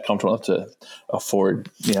 when I got comfortable enough to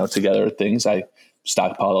afford, you know, together things, I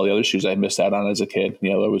stockpiled all the other shoes I missed out on as a kid.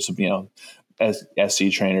 You know, there was, you know,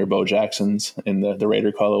 SC Trainer, Bo Jacksons in the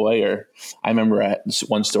Raider colorway. Or I remember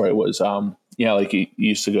one story was, you know, like you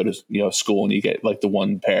used to go to, you know, school and you get like the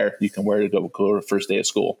one pair you can wear to go the first day of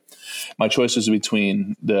school. My choice was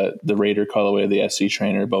between the Raider colorway of the SC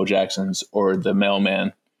Trainer, Bo Jacksons, or the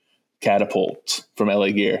Mailman Catapult from LA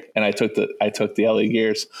Gear. And I took the LA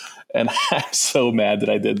Gears, and I'm so mad that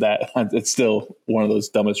I did that. It's still one of those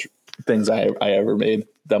dumbest things I ever made,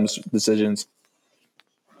 dumbest decisions.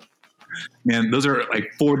 Man, those are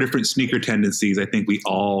like 4 different sneaker tendencies I think we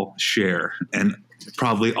all share, and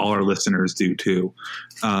probably all our listeners do too.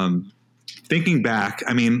 Thinking back,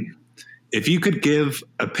 I mean, if you could give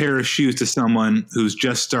a pair of shoes to someone who's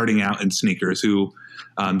just starting out in sneakers, who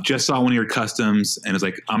just saw one of your customs and is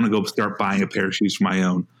like, I'm going to go start buying a pair of shoes for my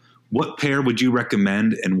own, what pair would you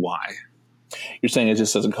recommend and why? You're saying it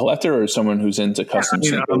just as a collector or someone who's into custom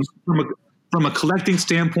sneakers? From a collecting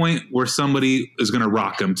standpoint, where somebody is going to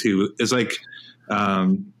rock them too, is like,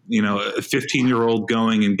 you know, a 15-year-old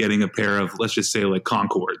going and getting a pair of, let's just say, like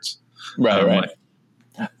Concords. Right.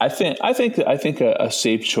 I think a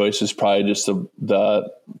safe choice is probably just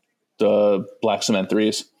the black cement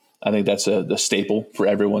 3s. I think that's the staple for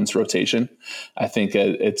everyone's rotation. I think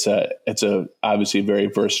it's a obviously very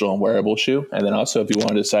versatile and wearable shoe. And then also, if you want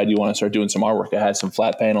to decide you want to start doing some artwork, it has some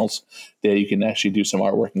flat panels that you can actually do some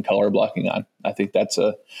artwork and color blocking on. I think that's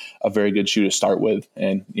a very good shoe to start with,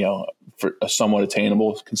 and, you know, for somewhat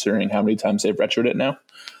attainable considering how many times they've retroed it now.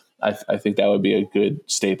 I think that would be a good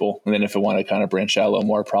staple. And then if I want to kind of branch out a little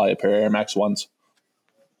more, probably a pair of Air Max 1s.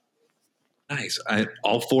 Nice.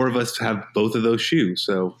 All 4 of us have both of those shoes.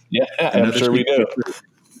 So yeah, I'm sure we do.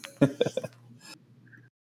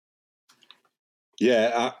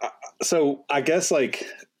 Yeah. So I guess like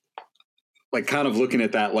kind of looking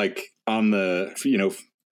at that, like on the, you know,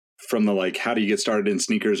 from the, like, how do you get started in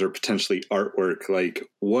sneakers or potentially artwork? Like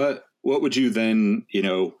what would you then, you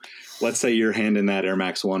know, let's say you're handing that Air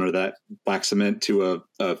Max 1 or that black cement to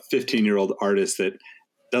a 15-year-old artist that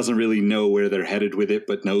doesn't really know where they're headed with it,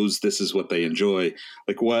 but knows this is what they enjoy.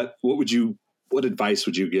 Like what advice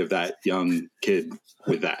would you give that young kid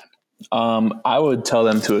with that? I would tell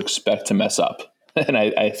them to expect to mess up. And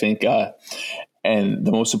I think, and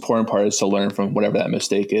the most important part is to learn from whatever that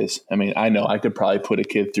mistake is. I mean, I know I could probably put a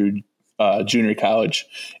kid through junior college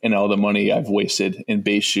and all the money I've wasted in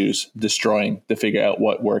base shoes destroying to figure out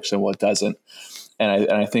what works and what doesn't. And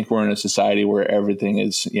I think we're in a society where everything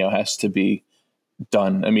is, you know, has to be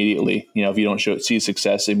done immediately. You know, if you don't see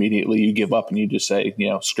success immediately, you give up and you just say, you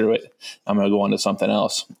know, screw it, I'm going to go on to something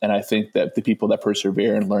else. And I think that the people that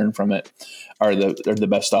persevere and learn from it are the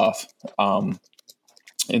best off.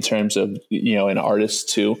 In terms of, you know, an artist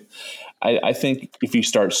too, I think if you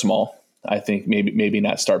start small, I think maybe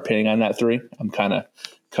not start pinning on that 3. I'm kind of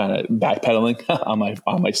backpedaling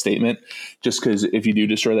on my statement, just because if you do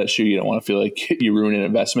destroy that shoe, you don't want to feel like you ruin an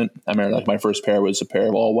investment. I remember, like, my first pair was a pair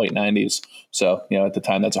of all white 90s. So, you know, at the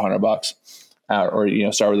time that's $100.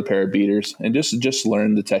 or start with a pair of beaters and just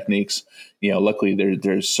learn the techniques. Luckily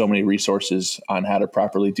there's so many resources on how to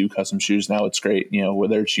properly do custom shoes now. It's great,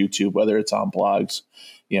 whether it's YouTube, whether it's on blogs,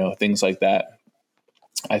 things like that.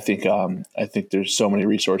 I think there's so many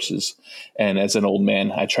resources, and as an old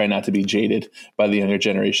man, I try not to be jaded by the younger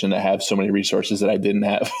generation that have so many resources that I didn't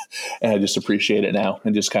have, and I just appreciate it now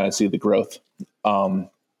and just kind of see the growth.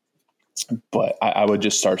 But I would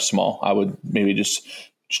just start small. I would maybe just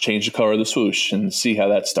change the color of the swoosh and see how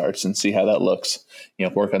that starts and see how that looks.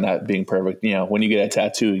 Work on that being perfect. When you get a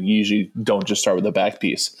tattoo, you usually don't just start with the back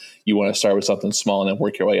piece. You want to start with something small and then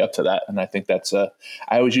work your way up to that. And I think that's I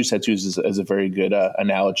always use tattoos as a very good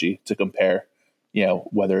analogy to compare,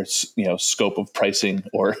 whether it's, scope of pricing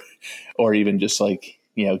or even just like,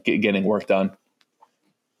 getting work done.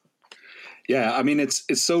 Yeah. I mean, it's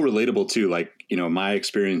so relatable too. Like, my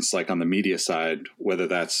experience, like on the media side, whether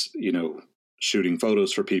that's, shooting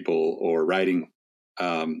photos for people or writing,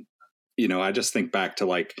 I just think back to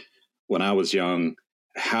like when I was young,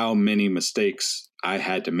 how many mistakes I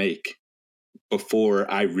had to make before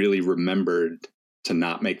I really remembered to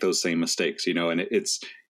not make those same mistakes, and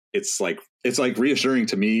it's like reassuring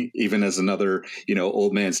to me, even as another,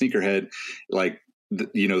 old man sneakerhead, like,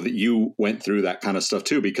 that you went through that kind of stuff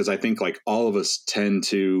too, because I think like all of us tend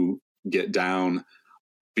to get down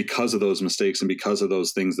because of those mistakes and because of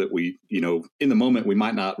those things that we, in the moment we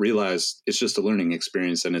might not realize it's just a learning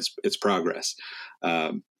experience and it's progress.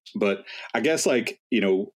 But I guess like,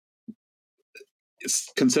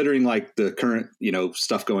 it's considering like the current,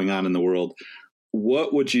 stuff going on in the world,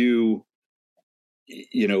 what would you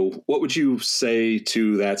say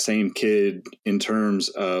to that same kid in terms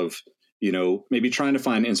of, maybe trying to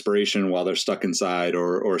find inspiration while they're stuck inside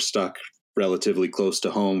or stuck relatively close to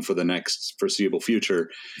home for the next foreseeable future,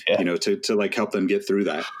 to like help them get through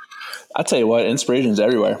that? I'll tell you what, inspiration is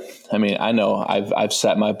everywhere. I mean, I know I've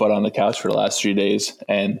sat my butt on the couch for the last 3 days,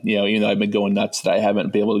 and I've been going nuts that I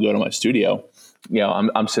haven't been able to go to my studio.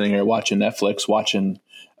 I'm sitting here watching Netflix, watching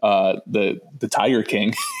the Tiger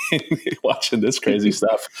King, watching this crazy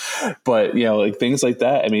stuff. But like things like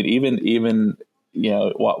that. I mean, even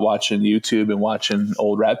watching YouTube and watching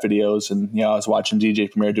old rap videos, and I was watching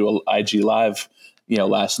DJ Premier do a IG live,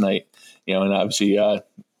 last night, and obviously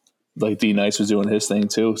like D Nice was doing his thing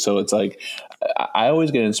too. So it's like I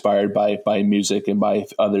always get inspired by music and by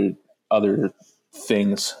other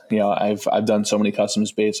things. I've done so many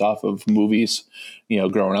customs based off of movies,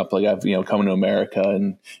 growing up. Like I've Coming to America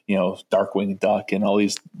and Darkwing Duck and all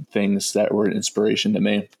these things that were an inspiration to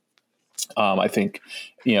me. I think,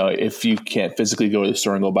 if you can't physically go to the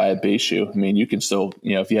store and go buy a base shoe, I mean, you can still,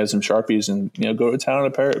 if you have some Sharpies and, go to town on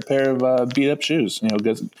a pair of beat up shoes,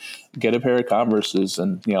 get a pair of Converses.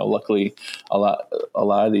 And, luckily a lot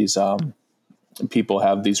of these people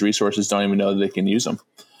have these resources, don't even know that they can use them,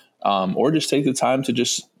 or just take the time to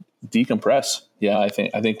just decompress. Yeah. I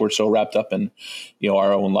think we're so wrapped up in,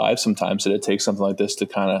 our own lives sometimes that it takes something like this to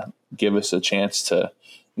kind of give us a chance to,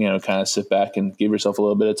 kind of sit back and give yourself a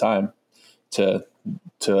little bit of time to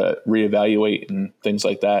reevaluate and things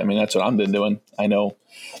like that. I mean, that's what I've been doing. I know,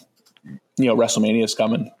 WrestleMania is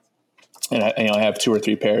coming, and I have 2 or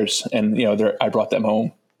 3 pairs, and I brought them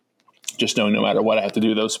home, just knowing no matter what I have to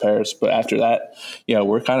do those pairs. But after that,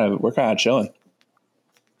 we're kind of chilling.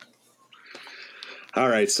 All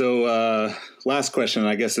right. So last question.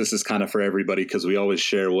 I guess this is kind of for everybody because we always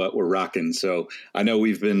share what we're rocking. So I know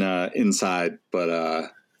we've been inside,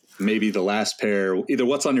 but maybe the last pair, either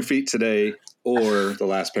what's on your feet today or the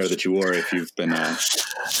last pair that you wore if you've been on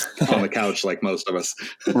the couch like most of us.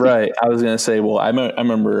 Right. I was going to say, well, I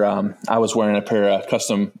remember I was wearing a pair of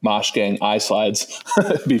custom Mosh Gang eye slides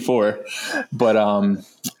before, but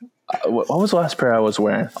what was the last pair I was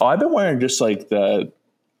wearing? Oh, I've been wearing just like a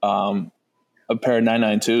pair of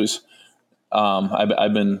 992s.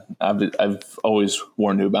 I've always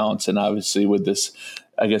worn New Balance, and obviously with this,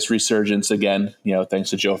 I guess, resurgence again,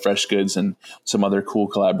 thanks to Joe Fresh Goods and some other cool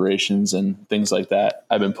collaborations and things like that,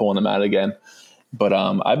 I've been pulling them out again. But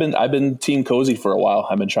I've been team cozy for a while.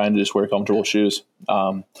 I've been trying to just wear comfortable shoes.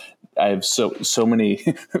 I have so many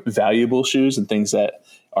valuable shoes and things that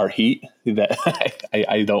are heat that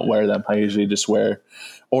I don't wear them. I usually just wear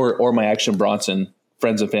or my Action Bronson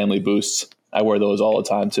Friends and Family Boosts. I wear those all the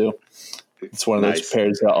time too. It's one of those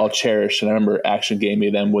pairs that I'll cherish. And I remember Action gave me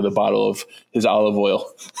them with a bottle of his olive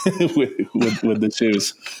oil with the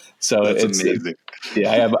shoes. So it's amazing.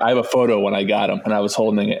 Yeah, I have a photo when I got them, and I was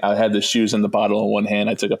holding it. I had the shoes and the bottle in one hand.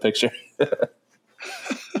 I took a picture.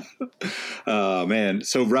 Oh man.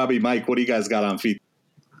 So Robbie, Mike, what do you guys got on feet?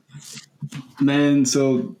 Man,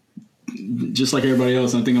 so just like everybody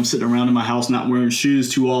else, I think I'm sitting around in my house not wearing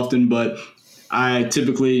shoes too often, but I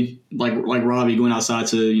typically like Robbie going outside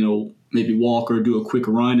to maybe walk or do a quick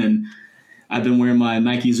run, and I've been wearing my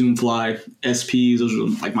Nike Zoom Fly SPs. Those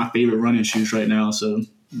are like my favorite running shoes right now. So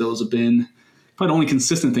those have been probably the only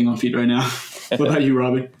consistent thing on feet right now. What about you,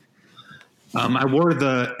 Robbie? I wore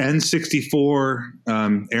the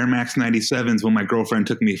N64 Air Max 97s when my girlfriend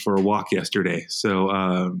took me for a walk yesterday. So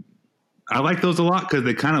I like those a lot because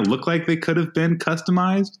they kind of look like they could have been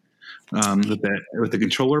customized with the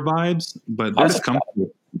controller vibes, but they're just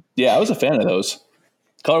comfortable. Yeah, I was a fan of those.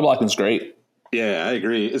 Color blocking's great. Yeah, I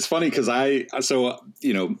agree. It's funny because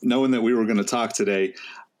knowing that we were going to talk today,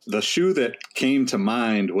 the shoe that came to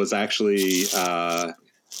mind was actually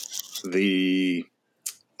the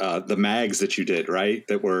mags that you did, right?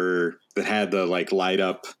 That had the like light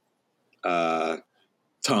up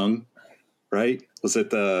tongue, right? Was it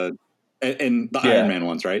the Iron Man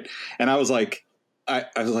ones, right? And I was like, I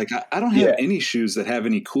don't have any shoes that have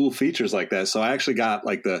any cool features like that. So I actually got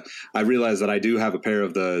I realized that I do have a pair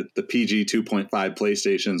of the PG 2.5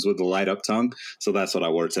 PlayStations with the light up tongue. So that's what I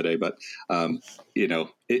wore today. But,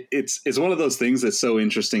 it's one of those things that's so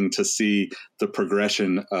interesting to see the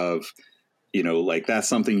progression of, that's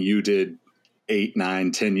something you did 8,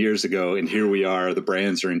 9, 10 years ago. And here we are, the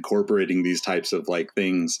brands are incorporating these types of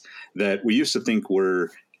things that we used to think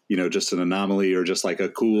were, just an anomaly or just like a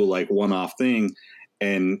cool, one-off thing.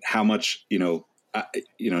 And how much,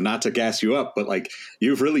 not to gas you up, but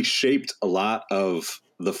you've really shaped a lot of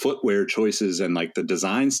the footwear choices and the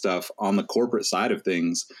design stuff on the corporate side of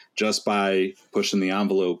things just by pushing the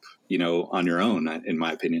envelope, on your own, in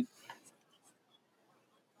my opinion.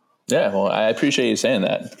 Yeah, well, I appreciate you saying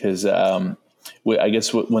that because I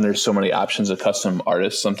guess when there's so many options of custom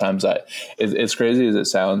artists, sometimes as crazy as it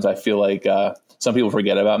sounds, I feel like some people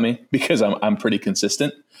forget about me because I'm pretty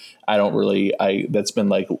consistent. That's been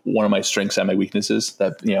one of my strengths and my weaknesses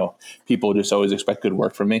that, people just always expect good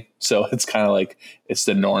work from me. So it's kind of it's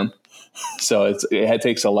the norm. So it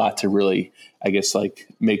takes a lot to really, I guess,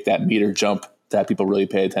 make that meter jump to have people really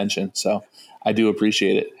pay attention. So I do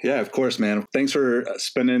appreciate it. Yeah, of course, man. Thanks for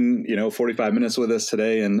spending, 45 minutes with us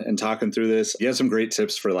today and talking through this. You had some great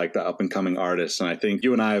tips for the up and coming artists. And I think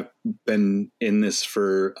you and I have been in this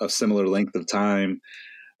for a similar length of time.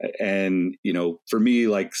 And, for me,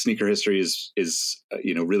 sneaker history is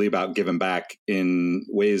really about giving back in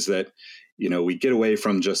ways that, we get away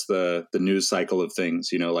from just the news cycle of things.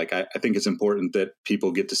 I think it's important that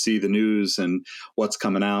people get to see the news and what's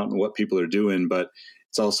coming out and what people are doing. But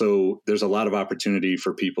it's also, there's a lot of opportunity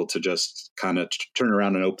for people to just kind of turn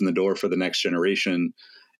around and open the door for the next generation.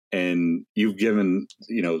 And you've given,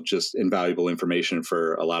 just invaluable information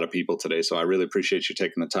for a lot of people today. So I really appreciate you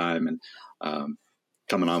taking the time and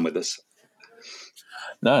coming on with us.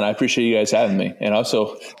 No, and I appreciate you guys having me. And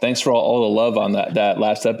also, thanks for all the love on that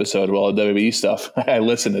last episode with all the WWE stuff. I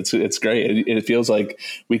listened. It's great. It feels like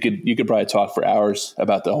you could probably talk for hours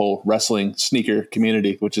about the whole wrestling sneaker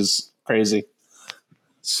community, which is crazy.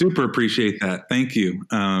 Super appreciate that. Thank you.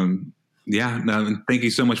 Thank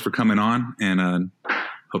you so much for coming on, and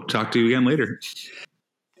hope to talk to you again later.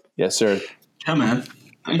 Yes, sir. Yeah, man.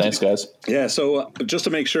 Thanks, guys. Yeah. So just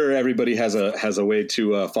to make sure everybody has a way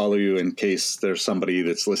to follow you in case there's somebody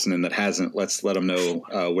that's listening that hasn't, let's let them know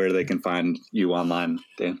where they can find you online,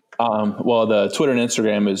 Dan. Well, the Twitter and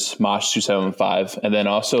Instagram is Mosh275. And then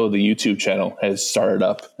also the YouTube channel has started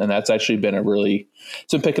up. And that's actually been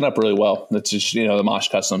it's been picking up really well. It's just, the Mosh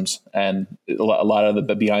Customs and a lot of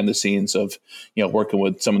the behind the scenes of, working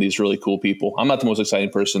with some of these really cool people. I'm not the most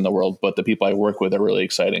exciting person in the world, but the people I work with are really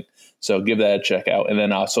exciting. So give that a check out. And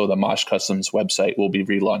then also the Mosh Customs website will be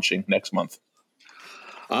relaunching next month.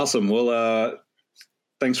 Awesome. Well,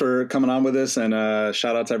 thanks for coming on with us, and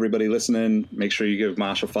shout out to everybody listening. Make sure you give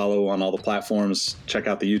Mosh a follow on all the platforms. Check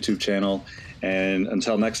out the YouTube channel. And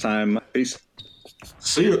until next time, peace.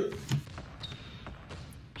 See you.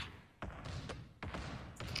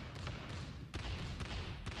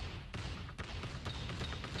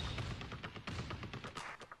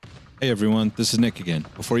 Hey everyone, this is Nick again.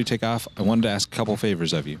 Before you take off, I wanted to ask a couple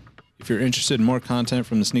favors of you. If you're interested in more content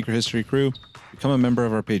from the Sneaker History crew, become a member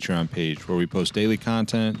of our Patreon page where we post daily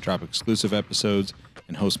content, drop exclusive episodes,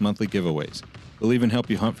 and host monthly giveaways. We'll even help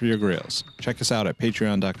you hunt for your grails. Check us out at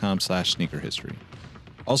patreon.com/sneakerhistory.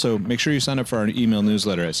 Also, make sure you sign up for our email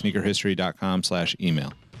newsletter at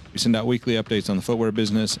sneakerhistory.com/email. We send out weekly updates on the footwear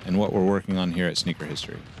business and what we're working on here at Sneaker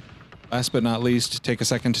History. Last but not least, take a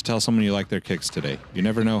second to tell someone you like their kicks today. You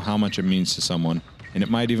never know how much it means to someone, and it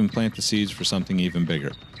might even plant the seeds for something even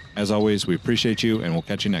bigger. As always, we appreciate you, and we'll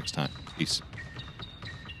catch you next time. Peace.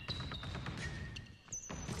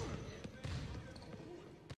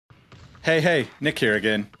 Hey, Nick here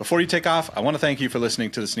again. Before you take off, I want to thank you for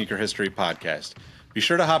listening to the Sneaker History Podcast. Be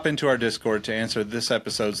sure to hop into our Discord to answer this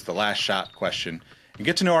episode's The Last Shot question and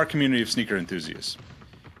get to know our community of sneaker enthusiasts.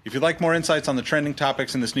 If you'd like more insights on the trending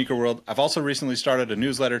topics in the sneaker world, I've also recently started a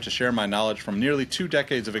newsletter to share my knowledge from nearly 2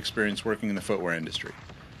 decades of experience working in the footwear industry.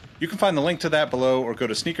 You can find the link to that below or go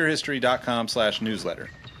to sneakerhistory.com/newsletter.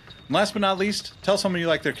 And last but not least, tell someone you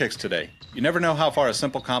like their kicks today. You never know how far a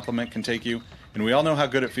simple compliment can take you, and we all know how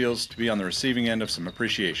good it feels to be on the receiving end of some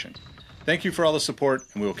appreciation. Thank you for all the support,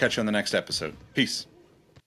 and we will catch you on the next episode. Peace.